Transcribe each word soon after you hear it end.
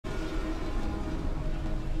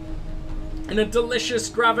in a delicious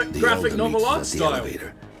graphic novel art style.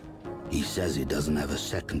 He says he doesn't have a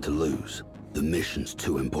second to lose. The mission's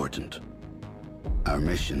too important. Our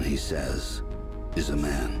mission, he says, is a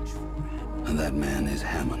man. And that man is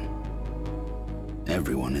Hammond.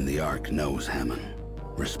 Everyone in the Ark knows Hammond,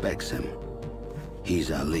 respects him.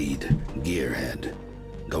 He's our lead, gearhead,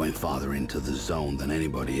 going farther into the zone than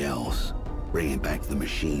anybody else, bringing back the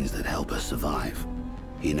machines that help us survive.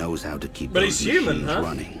 He knows how to keep those machines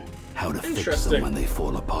running, how to fix them when they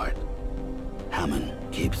fall apart. Hammond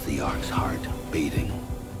keeps the Ark's heart beating.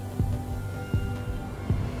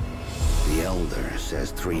 The Elder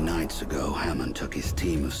says 3 nights ago, Hammond took his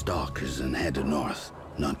team of stalkers and headed north,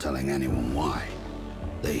 not telling anyone why.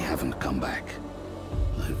 They haven't come back.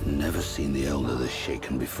 I've never seen the Elder this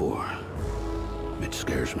shaken before. It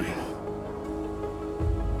scares me.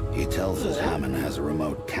 He tells us Hammond has a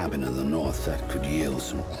remote cabin in the north that could yield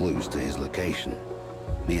some clues to his location.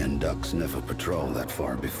 Me and Ducks never patrolled that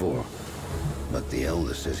far before, but the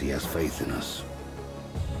Elder says he has faith in us.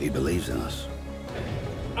 He believes in us.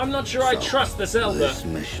 I'm not sure I trust this Elder. This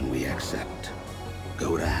mission we accept.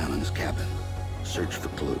 Go to Hammond's cabin, search for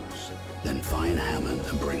clues, then find Hammond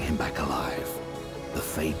and bring him back alive. The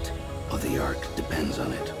fate of the Ark depends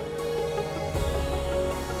on it.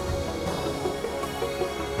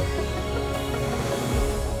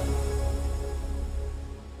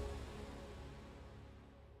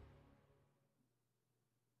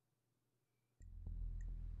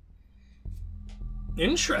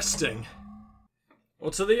 Interesting. Well,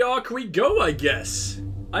 to the Ark we go, I guess.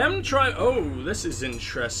 I am trying... Oh, this is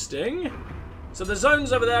interesting. So the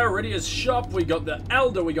zone's over there, Iridia's shop. We got the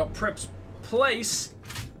Elder, we got Prep's place,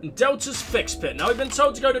 and Delta's fix pit. Now, we've been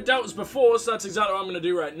told to go to Delta's before, so that's exactly what I'm going to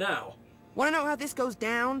do right now. Want to know how this goes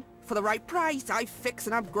down? For the right price, I fix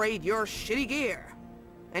and upgrade your shitty gear.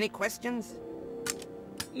 Any questions?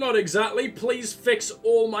 Not exactly. Please fix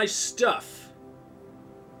all my stuff.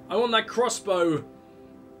 I want that crossbow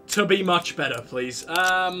to be much better, please.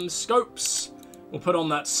 Scopes. We'll put on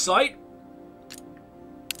that sight.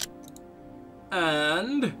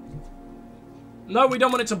 And... No, we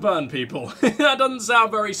don't want it to burn people. That doesn't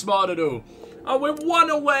sound very smart at all. Oh, we're 1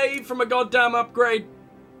 away from a goddamn upgrade.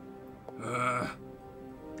 Or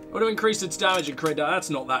to increase its damage and crit. That's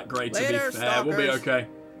not that great, to be fair. Stalkers. We'll be okay.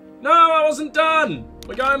 No, I wasn't done.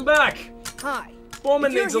 We're going back. Hi.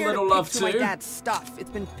 Bormin needs a little love too. My dad's stuff. It's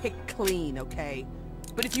been picked clean, okay?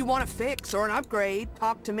 But if you want a fix or an upgrade,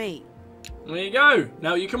 talk to me. There you go.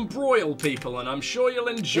 Now you can broil people, and I'm sure you'll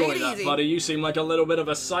enjoy that, buddy. You seem like a little bit of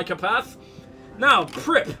a psychopath. Now,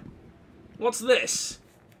 Prip, what's this?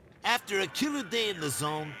 After a killer day in the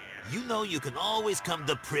zone, you know you can always come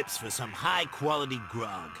to Prip's for some high-quality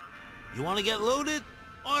grog. You want to get loaded?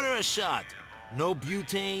 Order a shot. No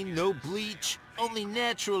butane, no bleach, only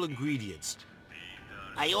natural ingredients.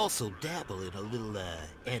 I also dabble in a little,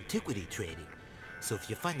 antiquity trading. So if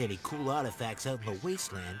you find any cool artifacts out in the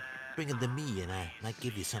wasteland, bring them to me and I might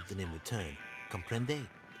give you something in return. Comprende?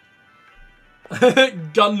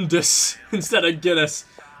 Gundus instead of Guinness.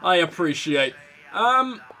 I appreciate.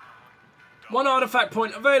 1 artifact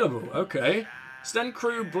point available. Okay. Extend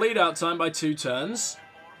crew bleed out time by 2 turns.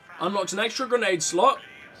 Unlocks an extra grenade slot.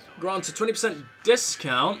 Grants a 20%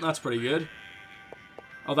 discount. That's pretty good.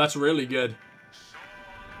 Oh, that's really good.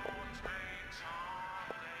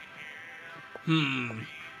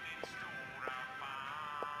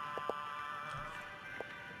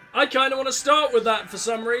 I kind of want to start with that for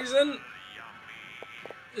some reason.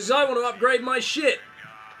 Because I want to upgrade my shit.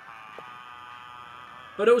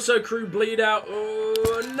 But also crew bleed out.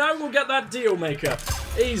 Oh, no, we'll get that deal maker.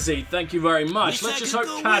 Easy, thank you very much. Let's just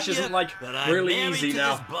hope cash isn't, like, really easy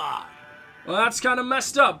now. Well, that's kind of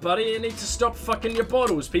messed up, buddy. You need to stop fucking your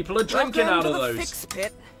bottles. People are drinking out of those. Fix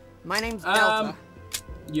pit. My name's Delta.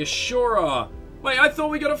 You sure are. Wait, I thought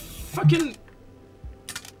we got a fucking...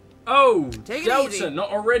 Oh, Delta, not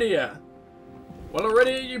Iridia. Well,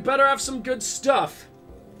 Iridia, you better have some good stuff.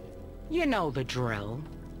 You know the drill.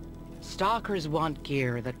 Stalkers want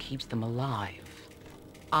gear that keeps them alive.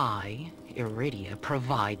 I, Iridia,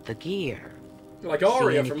 provide the gear. Like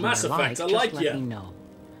Aria from Mass Effect, I like you. Let me know.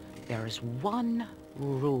 There is one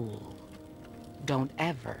rule. Don't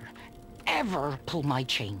ever pull my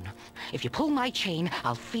chain. If you pull my chain,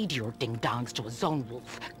 I'll feed your ding-dongs to a zone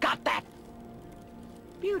wolf. Got that?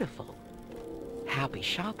 Beautiful. Happy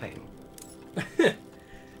shopping.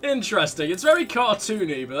 Interesting. It's very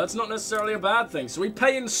cartoony, but that's not necessarily a bad thing. So we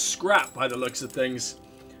pay in scrap by the looks of things.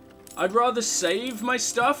 I'd rather save my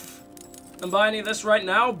stuff than buy any of this right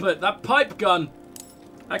now, but that pipe gun,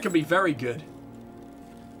 that could be very good.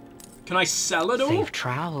 Can I sell it all? Safe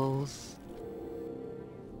travels.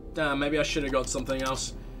 Damn, maybe I should have got something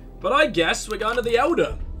else. But I guess we're going to the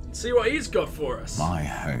Elder. See what he's got for us. My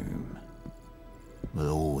home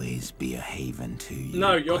will always be a haven to you.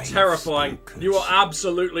 No, you're brave terrifying. stalkers. You are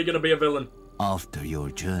absolutely going to be a villain. After your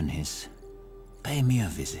journeys, pay me a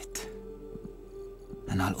visit.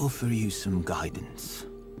 And I'll offer you some guidance.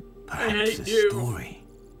 Perhaps a story.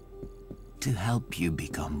 To help you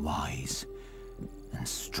become wise and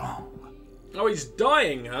strong. Oh, he's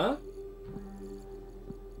dying, huh?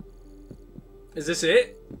 Is this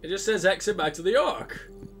it? It just says exit back to the Ark.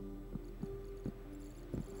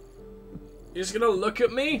 You're just gonna look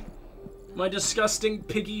at me? My disgusting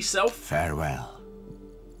piggy self? Farewell.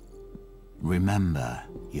 Remember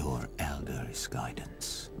your elder's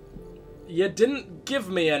guidance. You didn't give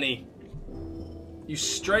me any. You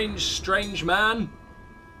strange, strange man.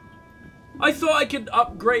 I thought I could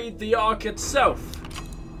upgrade the Ark itself.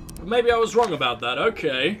 But maybe I was wrong about that.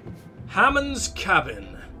 Okay. Hammond's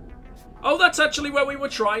cabin. Oh, that's actually where we were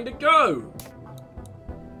trying to go.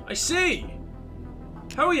 I see.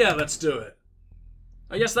 Hell yeah, let's do it.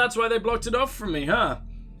 I guess that's why they blocked it off from me, huh?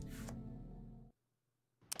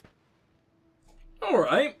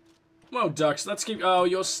 Alright. Well, Ducks, let's keep... Oh,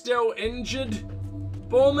 you're still injured?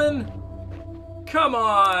 Bormin? Come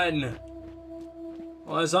on!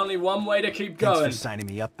 Well, there's only one way to keep going. Thanks for signing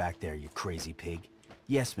me up back there, you crazy pig.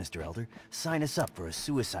 Yes, Mr. Elder. Sign us up for a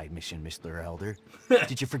suicide mission, Mr. Elder.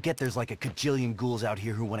 Did you forget there's like a cajillion ghouls out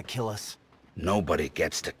here who want to kill us? Nobody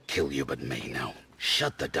gets to kill you but me now.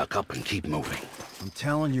 Shut the duck up and keep moving. I'm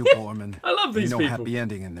telling you, Bormin. I love these no people. happy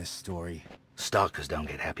ending in this story. Stalkers don't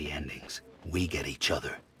get happy endings. We get each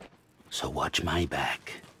other. So watch my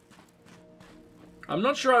back. I'm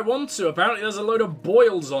not sure I want to. Apparently there's a load of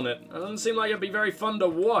boils on it. It doesn't seem like it'd be very fun to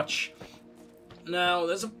watch. Now,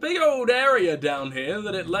 there's a big old area down here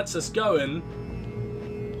that it lets us go in.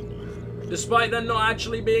 Despite there not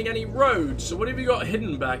actually being any roads. So what have you got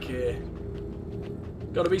hidden back here?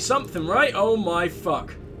 Gotta be something, right? Oh my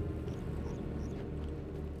fuck.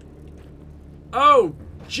 Oh,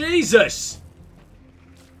 Jesus!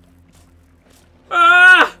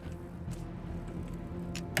 Ah!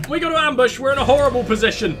 We got to ambush. We're in a horrible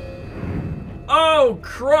position. Oh,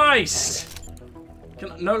 Christ.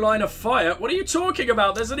 No line of fire? What are you talking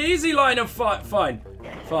about? There's an easy line of fire. Fine.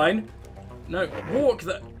 Fine. No, walk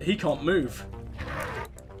that. He can't move.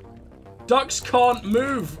 Ducks can't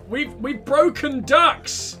move. We've broken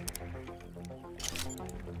ducks.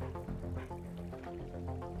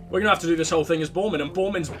 We're gonna have to do this whole thing as Bormin, and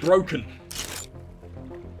Bormin's broken.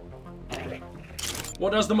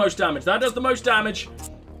 What does the most damage? That does the most damage.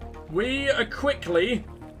 We are quickly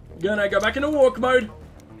gonna go back into walk mode.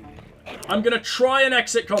 I'm gonna try and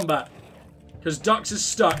exit combat. Because Ducks is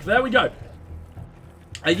stuck. There we go.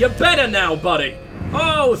 You better now, buddy.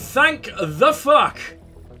 Oh, thank the fuck.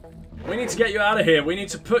 We need to get you out of here. We need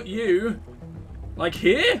to put you... like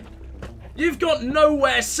here? You've got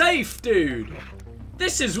nowhere safe, dude.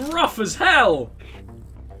 This is rough as hell.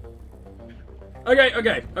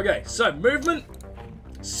 Okay. So, movement.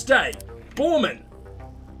 Stay. Bormin.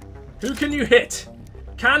 Who can you hit?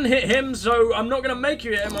 Can hit him, so I'm not going to make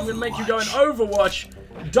you hit him. I'm going to make you go in Overwatch.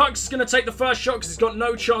 Duck's going to take the first shot because he's got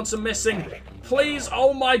no chance of missing. Please,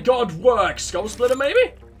 oh my god, work. Skull Splitter,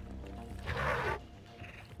 maybe?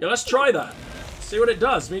 Yeah, let's try that. See what it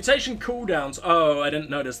does. Mutation cooldowns. Oh, I didn't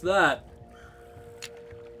notice that.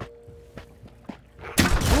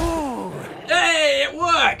 Ooh. Hey, it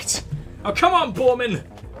worked! Oh, come on, Bormin.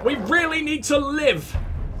 We really need to live.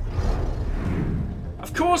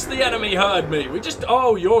 Of course the enemy heard me. We just...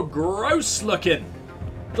 oh, you're gross looking.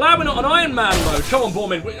 Glad we're not on Iron Man mode. Come on,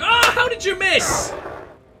 Bormin. Ah, how did you miss?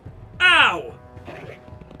 Ow.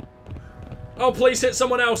 Oh, please hit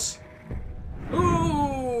someone else.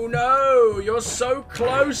 Ooh, no. You're so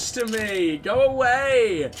close to me. Go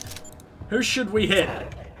away. Who should we hit?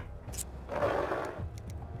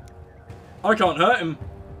 I can't hurt him.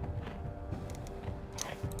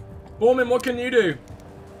 Bormin, what can you do?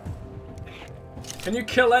 Can you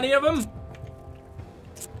kill any of them?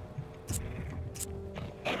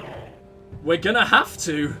 We're gonna have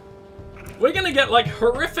to. We're gonna get, like,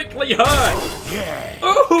 horrifically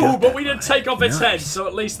hurt. Ooh, but we did take off its head, so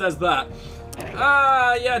at least there's that.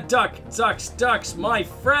 Ah, yeah, Ducks, my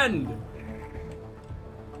friend.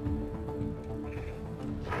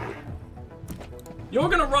 You're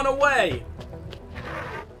gonna run away.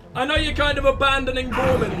 I know you're kind of abandoning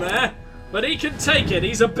Bormin there, but he can take it.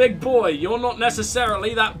 He's a big boy. You're not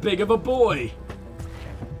necessarily that big of a boy.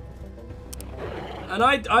 And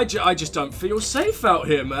I just don't feel safe out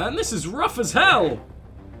here, man. This is rough as hell.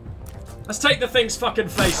 Let's take the thing's fucking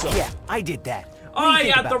face off. Yeah, I did that. I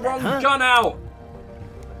had the wrong gun out.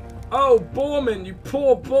 Oh, Bormin, you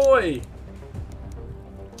poor boy.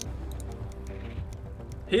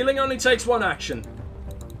 Healing only takes one action.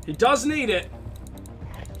 He does need it,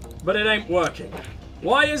 but it ain't working.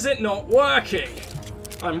 Why is it not working?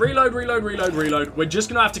 Reload. We're just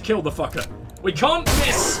gonna have to kill the fucker. We can't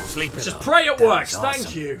miss. Just pray it works.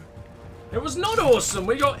 Thank you. It was not awesome.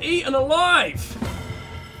 We got eaten alive.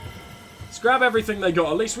 Let's grab everything they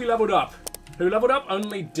got. At least we leveled up. Who leveled up?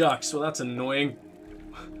 Only ducks. Well, that's annoying.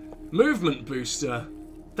 Movement booster.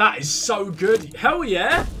 That is so good. Hell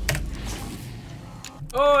yeah.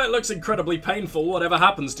 Oh, it looks incredibly painful, whatever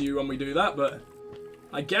happens to you when we do that, but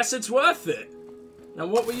I guess it's worth it. Now,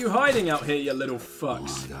 what were you hiding out here, you little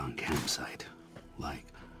fucks? A long-gone campsite, like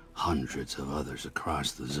hundreds of others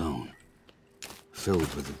across the zone,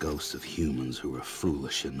 filled with the ghosts of humans who were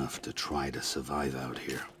foolish enough to try to survive out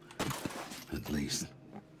here. At least,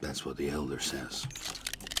 that's what the Elder says.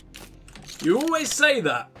 You always say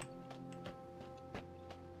that.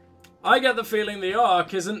 I get the feeling the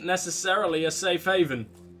Ark isn't necessarily a safe haven.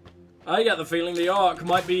 I get the feeling the Ark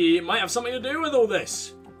might have something to do with all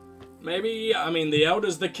this. Maybe, I mean, the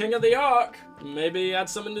Elder's the king of the Ark. Maybe it had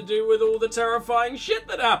something to do with all the terrifying shit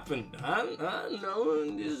that happened. I don't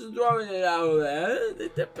know, just throwing it out there.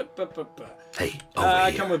 Hey, over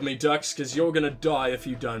here. Come with me, ducks, because you're gonna die if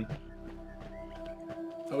you don't.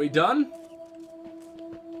 Are we done?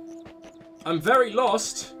 I'm very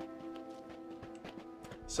lost.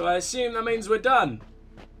 So I assume that means we're done.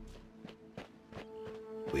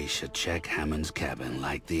 We should check Hammond's cabin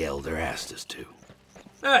like the Elder asked us to.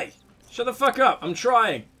 Hey, shut the fuck up. I'm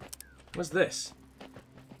trying. What's this?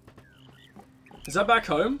 Is that back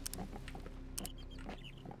home?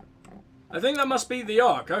 I think that must be the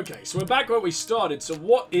Ark. Okay, so we're back where we started. So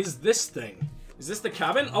what is this thing? Is this the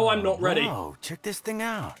cabin? Oh, I'm not ready. Oh, check this thing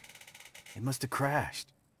out. It must have crashed.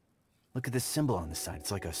 Look at this symbol on the side.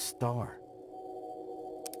 It's like a star.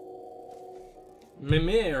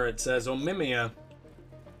 Mimir, it says, or Mimir.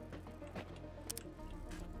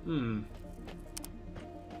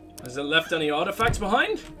 Has it left any artifacts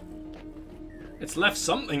behind? It's left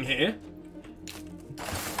something here.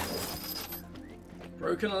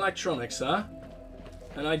 Broken electronics, huh?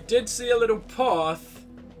 And I did see a little path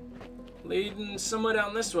leading somewhere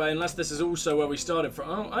down this way, unless this is also where we started from.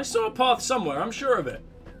 Oh, I saw a path somewhere, I'm sure of it.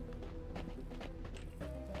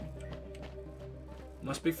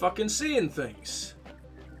 Must be fucking seeing things.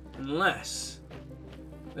 Unless...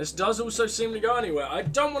 This does also seem to go anywhere. I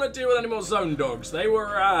don't want to deal with any more zone dogs. They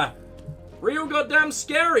were, real goddamn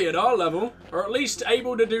scary at our level. Or at least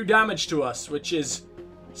able to do damage to us, which is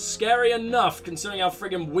scary enough considering how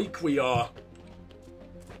friggin' weak we are.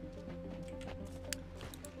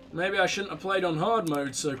 Maybe I shouldn't have played on hard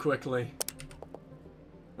mode so quickly.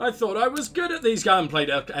 I thought I was good at these. I haven't played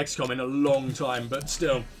XCOM in a long time, but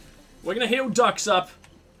still. We're going to heal ducks up.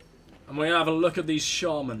 And we're going to have a look at these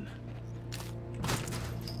shaman.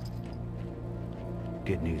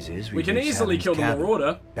 Good news is we can easily kill the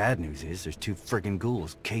Marauder. Bad news is there's 2 friggin'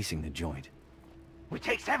 ghouls casing the joint. We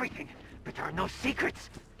takes everything, but there are no secrets.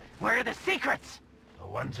 Where are the secrets? The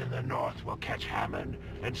ones in the north will catch Hammond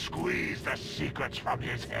and squeeze the secrets from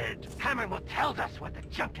his head. Hammond will tell us what the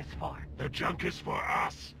junk is for. The junk is for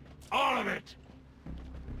us. All of it.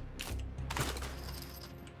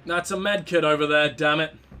 That's a med kit over there, damn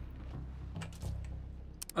it.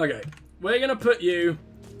 Okay, we're gonna put you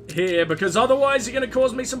here because otherwise you're gonna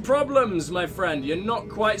cause me some problems, my friend. You're not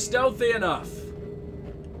quite stealthy enough.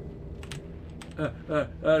 Move,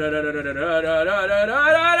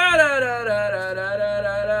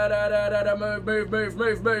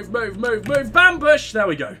 bambush! There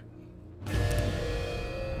we go.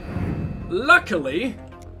 Luckily,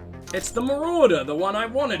 it's the Marauder, the one I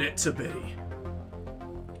wanted it to be.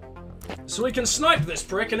 So we can snipe this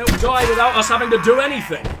prick and it'll die without us having to do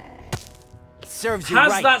anything. Serves you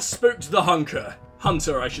Has right. that spooked the hunter,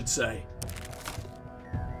 I should say?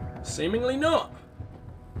 Seemingly not.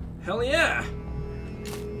 Hell yeah.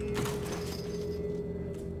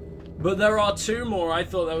 But there are 2 more. I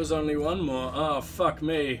thought there was only 1 more. Oh, fuck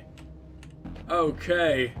me.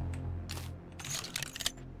 Okay.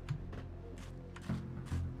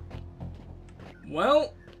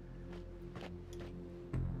 Well.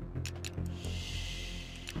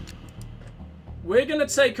 We're gonna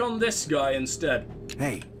take on this guy instead.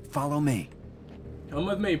 Hey, follow me. Come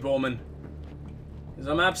with me, Bormin. Because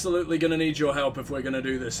I'm absolutely gonna need your help if we're gonna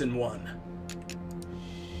do this in one.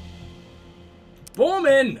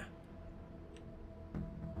 Bormin!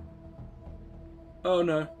 Oh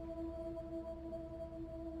no.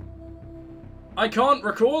 I can't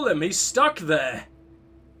recall him, he's stuck there.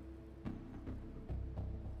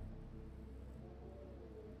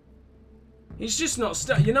 He's just not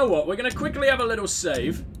you know what? We're going to quickly have a little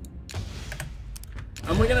save.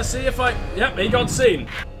 And we're going to see if Yep, he got seen.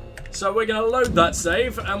 So we're going to load that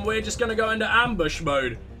save, and we're just going to go into ambush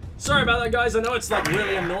mode. Sorry about that, guys. I know it's, like,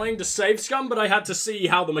 really annoying to save scum, but I had to see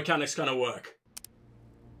how the mechanics kind of work.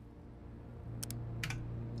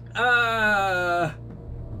 I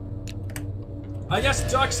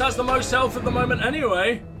guess Dux has the most health at the moment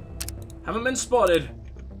anyway. Haven't been spotted.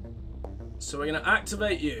 So we're going to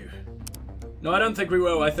activate you. No, I don't think we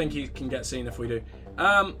will. I think he can get seen if we do.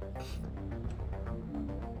 Well,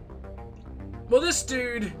 this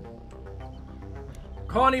dude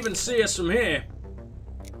can't even see us from here.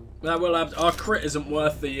 That will have... Our crit isn't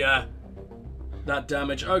worth the, that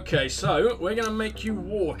damage. Okay, so we're going to make you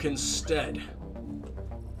walk instead.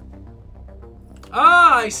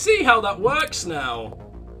 Ah, I see how that works now.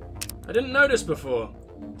 I didn't notice before.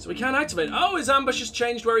 So we can't activate. Oh, his ambush has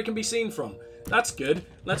changed where he can be seen from. That's good.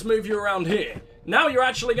 Let's move you around here. Now you're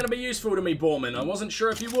actually going to be useful to me, Bormin. I wasn't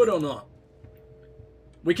sure if you would or not.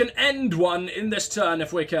 We can end one in this turn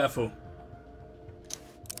if we're careful.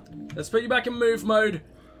 Let's put you back in move mode.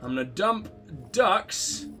 I'm going to dump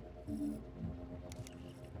Dux.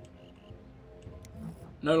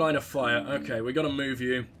 No line of fire. Okay, we got to move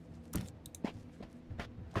you.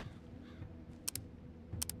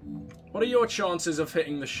 What are your chances of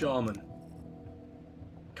hitting the shaman?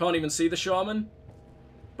 Can't even see the shaman?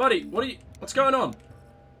 Buddy, what's going on?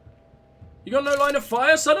 You got no line of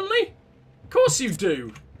fire suddenly? Of course you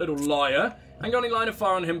do, little liar. I ain't got any line of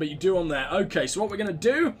fire on him, but you do on there. Okay, so what we're going to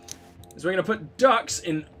do is we're going to put Dux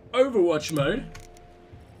in Overwatch mode.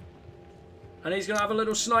 And he's going to have a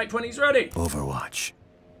little snipe when he's ready. Overwatch.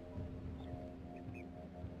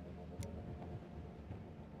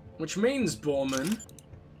 Which means, Bormin,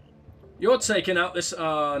 you're taking out this...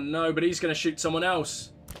 no, but he's going to shoot someone else.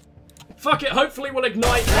 Fuck it, hopefully we'll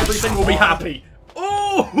ignite and everything will be happy.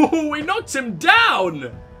 Oh, we knocked him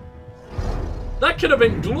down! That could have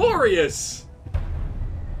been glorious.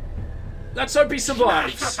 Let's hope he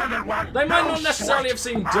survives. They might not necessarily have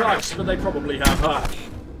seen ducks, but they probably have, huh?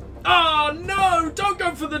 Oh, no! Don't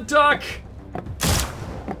go for the duck!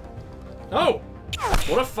 Oh,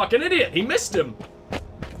 what a fucking idiot. He missed him.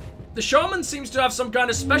 The shaman seems to have some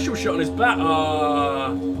kind of special shot on his back.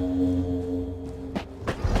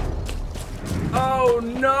 Oh,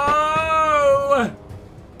 no!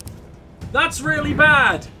 That's really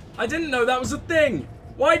bad. I didn't know that was a thing.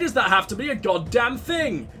 Why does that have to be a goddamn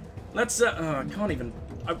thing? Let's, I can't even...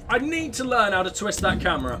 I need to learn how to twist that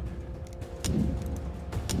camera.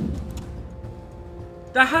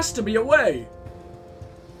 There has to be a way.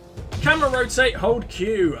 Camera rotate, hold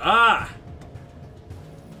Q. Ah.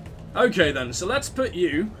 Okay then, so let's put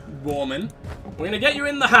you, Bormin. We're going to get you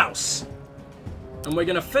in the house. And we're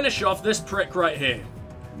going to finish off this prick right here.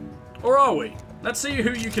 Or are we? Let's see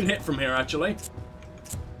who you can hit from here, actually.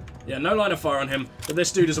 Yeah, no line of fire on him, but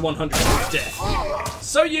this dude is a 100% death.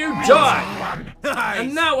 So you die!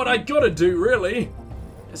 And now what I gotta do, really,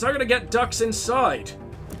 is I gotta get ducks inside.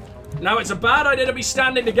 Now, it's a bad idea to be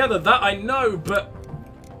standing together, that I know, but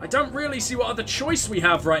I don't really see what other choice we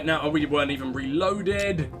have right now. Oh, we weren't even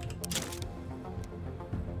reloaded.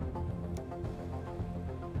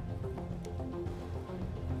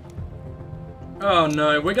 Oh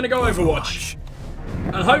no, we're gonna go Overwatch.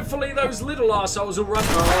 And hopefully those little assholes will run.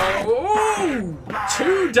 Oh,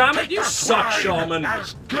 2 damn it, you suck, shaman.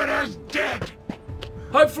 As good as dead.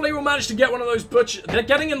 Hopefully we'll manage to get one of those butchers. They're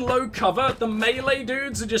getting in low cover. The melee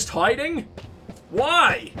dudes are just hiding.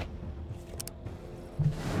 Why?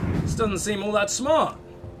 This doesn't seem all that smart.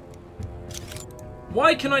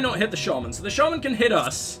 Why can I not hit the shaman? So the shaman can hit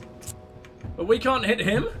us, but we can't hit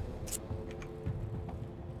him?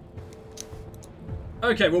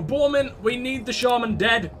 Okay, well, Bormin, we need the shaman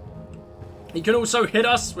dead. He can also hit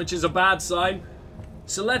us, which is a bad sign.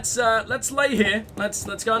 So let's lay here.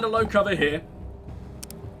 Let's go into low cover here.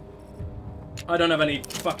 I don't have any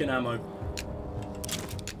fucking ammo.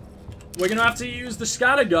 We're gonna have to use the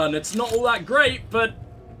scattergun. It's not all that great, but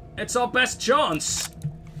it's our best chance.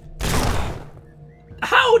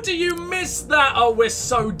 How do you miss that? Oh, we're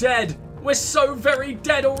so dead. We're so very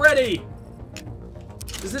dead already.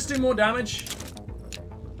 Does this do more damage?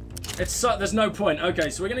 There's no point. Okay,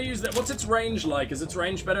 so we're going to use that. What's its range like? Is its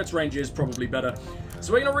range better? Its range is probably better.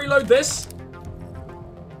 So we're going to reload this.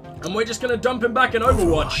 And we're just going to dump him back in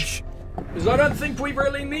Overwatch. Because I don't think we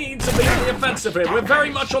really need to be on the offensive here. We're very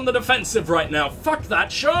much on the defensive right now. Fuck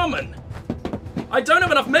that shaman. I don't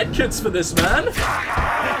have enough medkits for this, man.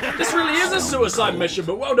 This really is a suicide mission,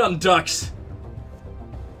 but well done, ducks.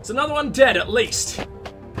 It's another one dead, at least.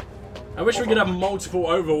 I wish we could have multiple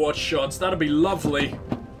Overwatch shots. That'd be lovely.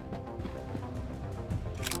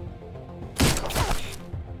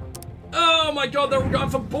 Oh my god, they're all going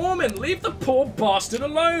for Bormin. Leave the poor bastard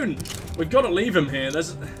alone. We've got to leave him here.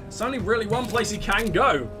 There's only really one place he can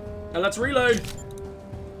go. And let's reload.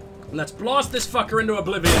 Let's blast this fucker into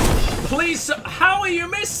oblivion. Please, how are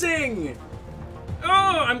you missing? Oh,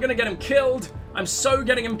 I'm gonna get him killed. I'm so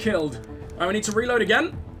getting him killed. Alright, we need to reload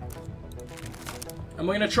again. And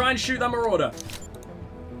we're gonna try and shoot that marauder.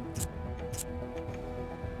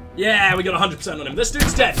 Yeah, we got 100% on him. This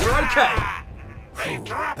dude's dead. We're okay.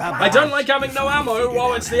 I don't like having no ammo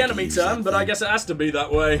while it's the enemy turn, but I guess it has to be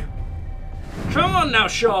that way. Come on now,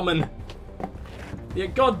 Shaman. You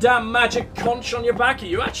goddamn magic conch on your back. Are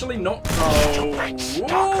you actually not?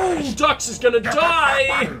 Oh, Dux is gonna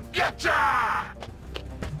die.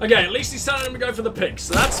 Okay, at least he's telling him to go for the pig,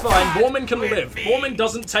 so that's fine. Bormin can live. Bormin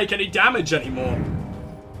doesn't take any damage anymore.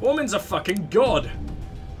 Bormin's a fucking god.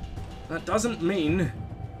 That doesn't mean...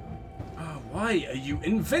 Oh, why are you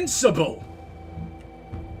invincible?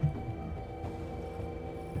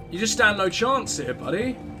 You just stand no chance here,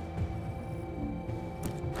 buddy.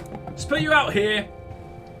 Let's put you out here.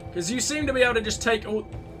 Because you seem to be able to just take all...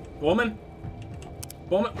 Bormin?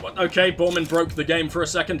 Bormin? What? Okay, Bormin broke the game for a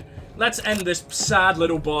second. Let's end this sad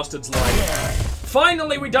little bastard's life.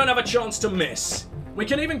 Finally, we don't have a chance to miss. We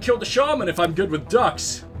can even kill the shaman if I'm good with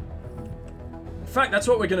ducks. In fact, that's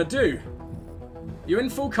what we're going to do. You in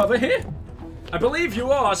full cover here? I believe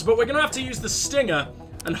you are, but we're going to have to use the stinger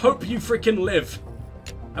and hope you freaking live.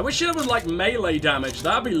 I wish it was like melee damage.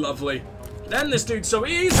 That'd be lovely. Could end this dude so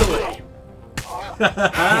easily.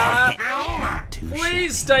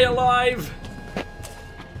 Please stay alive.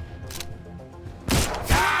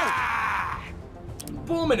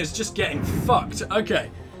 Bormin is just getting fucked. Okay.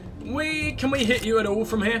 Can we hit you at all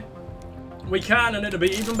from here? We can, and it'll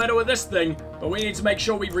be even better with this thing, but we need to make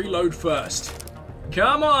sure we reload first.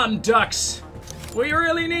 Come on, ducks. We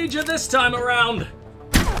really need you this time around.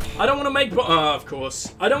 I don't want to make... of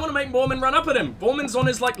course. I don't want to make Bormin run up at him. Bormin's on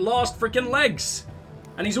his, like, last freaking legs.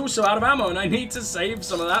 And he's also out of ammo, and I need to save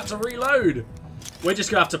some of that to reload. We're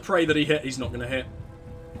just going to have to pray that he hit. He's not going to hit.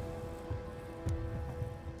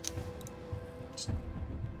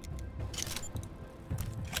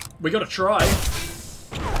 We got to try.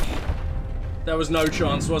 There was no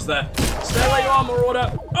chance, was there? Stay where you are,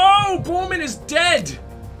 Marauder. Oh, Bormin is dead.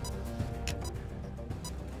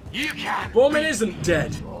 Bormin isn't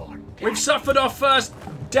dead. We've suffered our first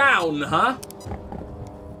down, huh?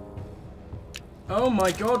 Oh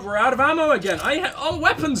my god, we're out of ammo again. Our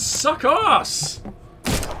weapons suck ass.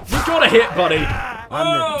 You got a hit, buddy.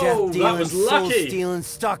 I'm the death-dealing, lucky. soul-stealing,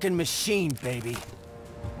 stalking machine, baby.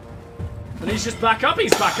 And he's just back up.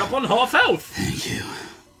 He's back up on half health. Thank you.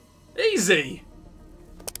 Easy.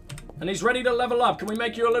 And he's ready to level up. Can we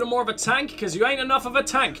make you a little more of a tank? Because you ain't enough of a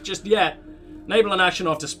tank just yet. Enable an action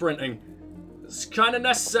after sprinting. It's kind of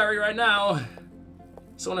necessary right now.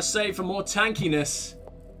 Just want to save for more tankiness.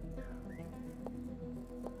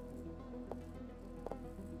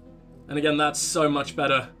 And again, that's so much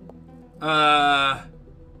better.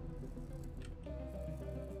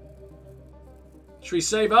 Should we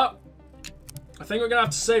save up? I think we're gonna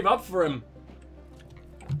have to save up for him.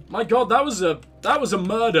 My god, that was a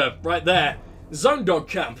murder right there. Zone dog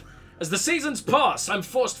camp. As the seasons pass, I'm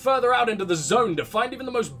forced further out into the zone to find even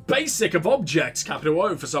the most basic of objects, capital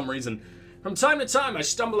O for some reason. From time to time, I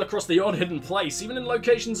stumble across the odd hidden place, even in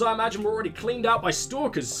locations I imagine were already cleaned out by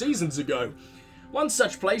stalkers seasons ago. One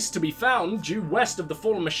such place to be found due west of the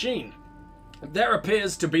fallen machine. There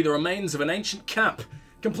appears to be the remains of an ancient camp,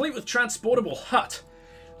 complete with transportable hut.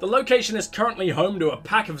 The location is currently home to a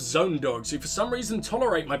pack of zone dogs who for some reason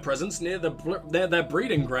tolerate my presence near their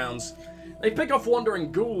breeding grounds. They pick off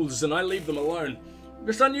wandering ghouls and I leave them alone.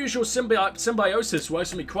 This unusual symbiosis works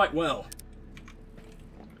for me quite well.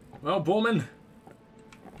 Well, Bormin,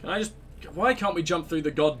 why can't we jump through the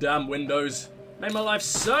goddamn windows? Made my life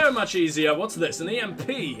so much easier. What's this? An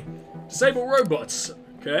EMP. Disable robots.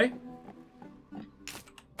 Okay.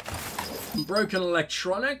 Broken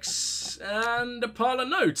electronics. And a pile of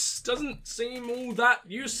notes. Doesn't seem all that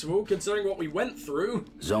useful considering what we went through.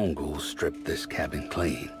 Zone ghouls stripped this cabin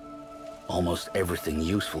clean. Almost everything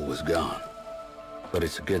useful was gone. But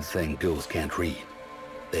it's a good thing ghouls can't read.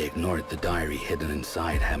 They ignored the diary hidden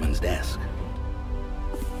inside Hammond's desk.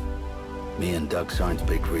 Me and Ducks aren't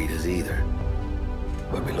big readers either.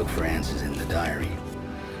 But we look for answers in the diary.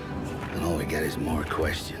 And all we get is more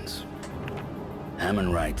questions.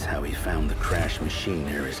 Hammond writes how he found the crashed machine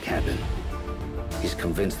near his cabin. He's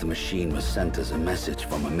convinced the machine was sent as a message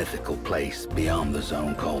from a mythical place beyond the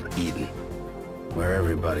zone called Eden, where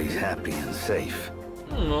everybody's happy and safe.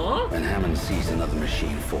 Aww. When Hammond sees another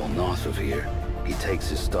machine fall north of here, he takes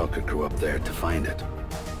his stalker crew up there to find it.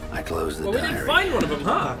 I closed the Well, we diary. didn't find one of them,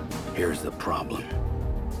 huh? Here's the problem.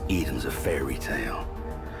 Eden's a fairy tale.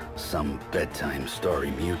 Some bedtime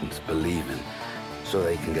story mutants believe in, so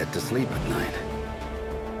they can get to sleep at night.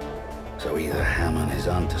 So either Hammond is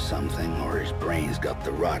onto something, or his brain's got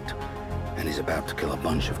the rot, and he's about to kill a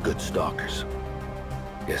bunch of good stalkers.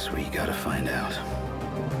 Guess we gotta find out.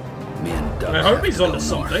 Me and Doug. I hope he's onto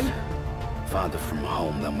something. Farther from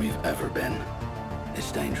home than we've ever been.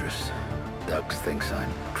 It's dangerous. Doug thinks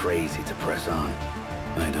I'm crazy to press on.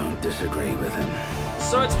 I don't disagree with him.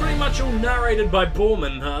 So it's pretty much all narrated by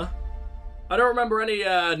Bormin, huh? I don't remember any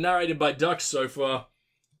narrated by Duck so far.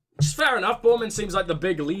 Which is fair enough. Bormin seems like the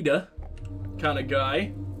big leader kind of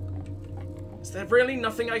guy. Is there really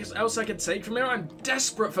nothing else I could take from here? I'm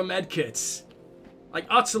desperate for medkits. Like,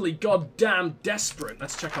 utterly goddamn desperate.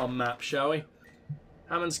 Let's check our map, shall we?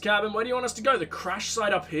 Hammond's cabin. Where do you want us to go? The crash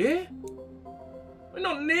site up here? We're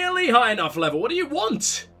not nearly high enough level. What do you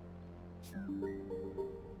want?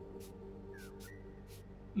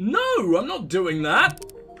 No, I'm not doing that.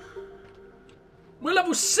 We're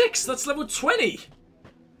level 6. That's level 20.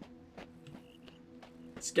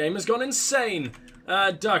 This game has gone insane.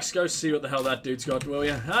 Ducks, go see what the hell that dude's got, will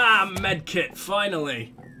you? Ah, medkit,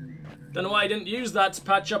 finally. Don't know why he didn't use that to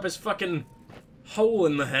patch up his fucking hole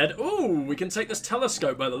in the head. Ooh, we can take this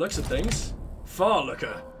telescope by the looks of things. Far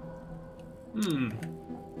looker.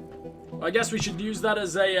 I guess we should use that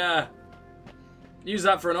as a, use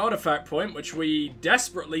that for an artifact point, which we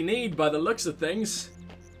desperately need by the looks of things.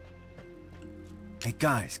 Hey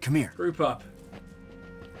guys, come here. Group up.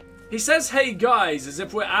 He says, hey guys, as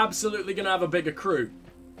if we're absolutely gonna have a bigger crew.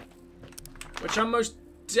 Which I'm most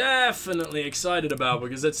definitely excited about,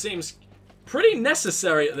 because it seems pretty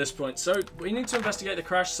necessary at this point. So, we need to investigate the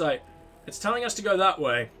crash site. It's telling us to go that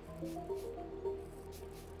way.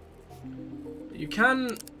 You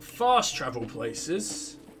can fast travel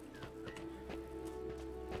places.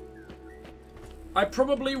 I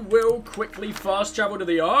probably will quickly fast travel to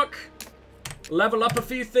the Ark, level up a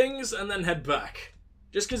few things, and then head back.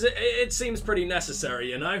 Just because it seems pretty necessary,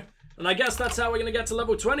 you know? And I guess that's how we're going to get to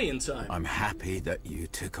level 20 in time. I'm happy that you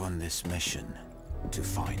took on this mission to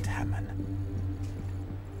find Hammond.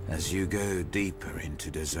 As you go deeper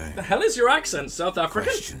into the zone... The hell is your accent, South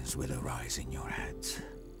African? Questions will arise in your heads.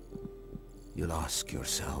 You'll ask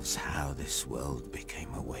yourselves how this world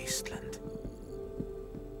became a wasteland.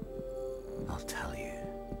 I'll tell you.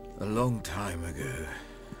 A long time ago,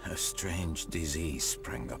 a strange disease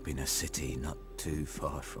sprang up in a city not too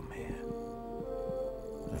far from here.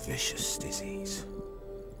 A vicious disease.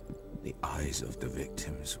 The eyes of the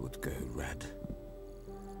victims would go red.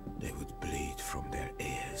 They would bleed from their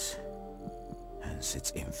ears. Hence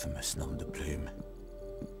its infamous nom de plume.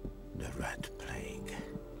 The Red Plague.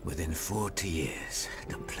 Within 40 years,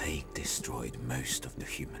 the plague destroyed most of the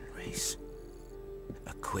human race.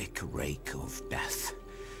 A quick rake of death,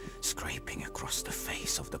 scraping across the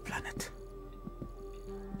face of the planet.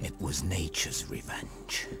 It was nature's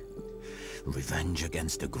revenge. Revenge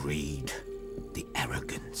against the greed, the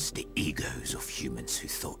arrogance, the egos of humans who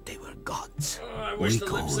thought they were gods. I wish the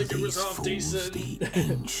call lipstick these was half fools decent. the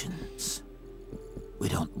Ancients. We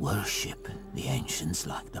don't worship the Ancients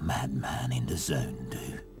like the madman in the zone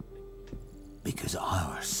do. Because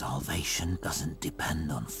our salvation doesn't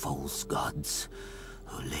depend on false gods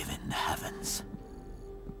who live in the heavens.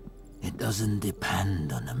 It doesn't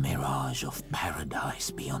depend on a mirage of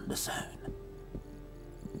paradise beyond the zone.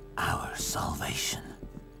 Our salvation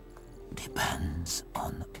depends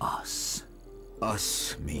on us.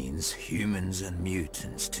 Us means humans and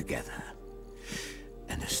mutants together.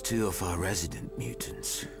 And as two of our resident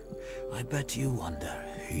mutants, I bet you wonder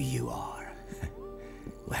who you are.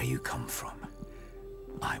 Where you come from.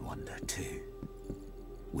 I wonder too.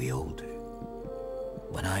 We all do.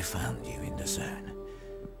 When I found you in the zone,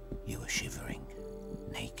 you were shivering,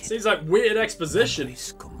 naked. Seems like weird exposition.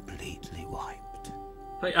 Memories completely wiped.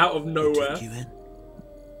 Like out of nowhere. We took you in,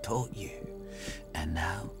 taught you, and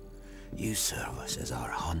now you serve us as our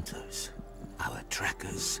hunters, our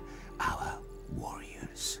trackers, our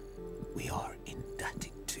warriors. We are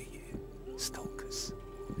indebted to you, stalkers.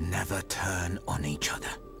 Never turn on each other.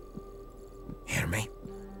 Hear me?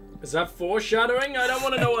 Is that foreshadowing? I don't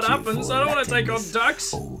want to know what happens. I don't want to take on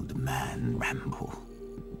ducks. Old man ramble.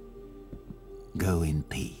 Go in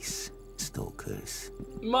peace, stalkers.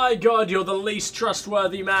 My god, you're the least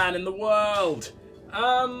trustworthy man in the world.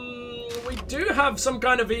 We do have some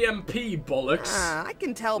kind of EMP bollocks. I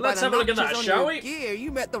can tell Let's by have a the look at that, notches on shall your we? gear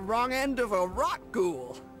you met the wrong end of a rock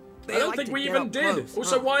ghoul. They I don't like think to we get even up did. close,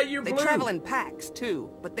 Also, why are you They blue? travel in packs, too,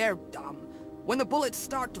 but they're dumb. When the bullets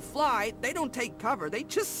start to fly, they don't take cover. They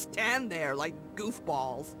just stand there like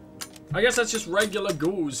goofballs. I guess that's just regular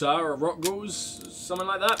ghouls, or rock ghouls, something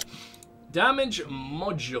like that. Damage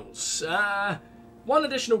modules. 1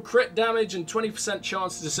 additional crit damage and 20%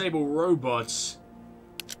 chance to disable robots.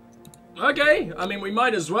 Okay, I mean, we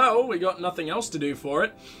might as well. We got nothing else to do for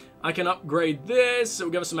it. I can upgrade this. It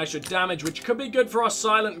will give us some extra damage, which could be good for our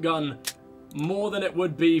silent gun. More than it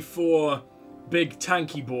would be for big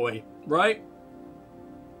tanky boy, right?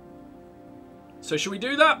 So should we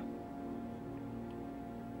do that?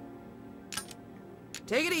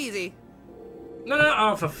 Take it easy. No,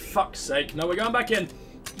 oh, for fuck's sake. No, we're going back in.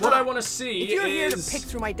 What I want to see if you're here to is pick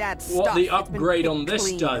through my dad's what stuff, the upgrade on this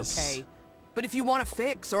clean, does. Okay? But if you want a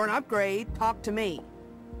fix or an upgrade, talk to me.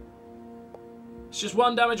 It's just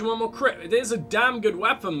 1 damage and 1 more crit. It is a damn good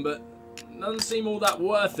weapon, but it doesn't seem all that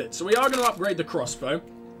worth it. So we are going to upgrade the crossbow.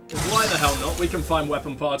 Why the hell not? We can find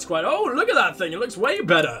weapon parts quite... Oh, look at that thing. It looks way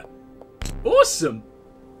better. Awesome.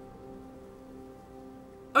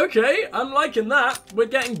 Okay, I'm liking that. We're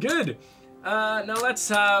getting good. Now let's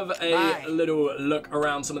have a little look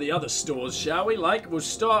around some of the other stores, shall we? We'll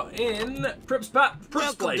start in Prip's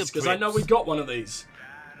place, because I know we've got one of these.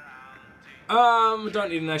 We don't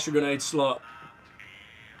need an extra grenade slot.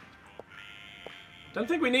 Don't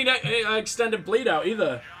think we need an extended bleed out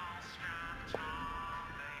either.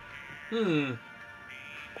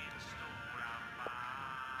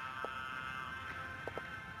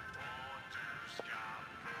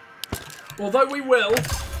 Although we will,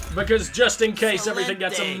 because just in case everything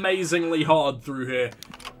gets amazingly hard through here.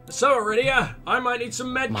 So, Iridia, I might need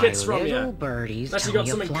some med kits from you. My little birdies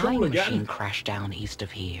tell me a flying machine crashed down east of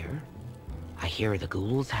here. I hear the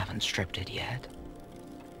ghouls haven't stripped it yet.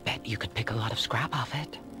 Bet you could pick a lot of scrap off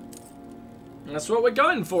it. That's what we're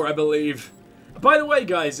going for, I believe. By the way,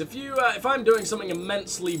 guys, if I'm doing something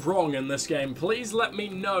immensely wrong in this game, please let me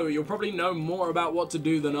know. You'll probably know more about what to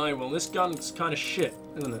do than I will. This gun's kind of shit,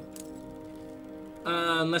 isn't it?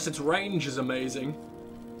 Unless its range is amazing.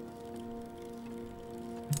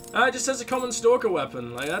 It just says a common stalker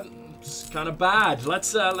weapon. That's kind of bad.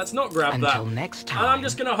 Let's not grab that. Until next time. And I'm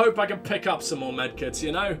just gonna hope I can pick up some more medkits.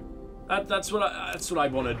 You know, that's what I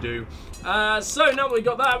want to do. So now that we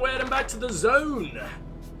got that, we're heading back to the zone.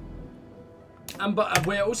 But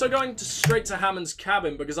we're also going straight to Hammond's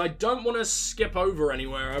cabin because I don't want to skip over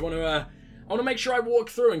anywhere. I want to make sure I walk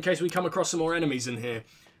through in case we come across some more enemies in here.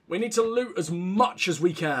 We need to loot as much as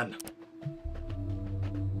we can.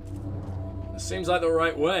 Seems like the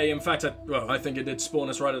right way. In fact, I think it did spawn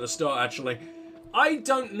us right at the start, actually. I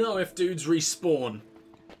don't know if dudes respawn.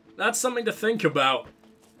 That's something to think about.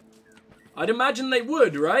 I'd imagine they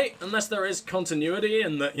would, right? Unless there is continuity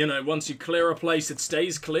and that, you know, once you clear a place, it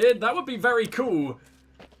stays cleared. That would be very cool.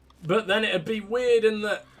 But then it'd be weird in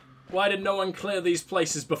that, why did no one clear these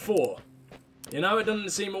places before? You know, it doesn't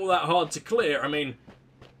seem all that hard to clear. I mean,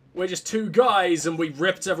 we're just 2 guys and we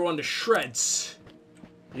ripped everyone to shreds.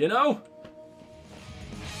 You know?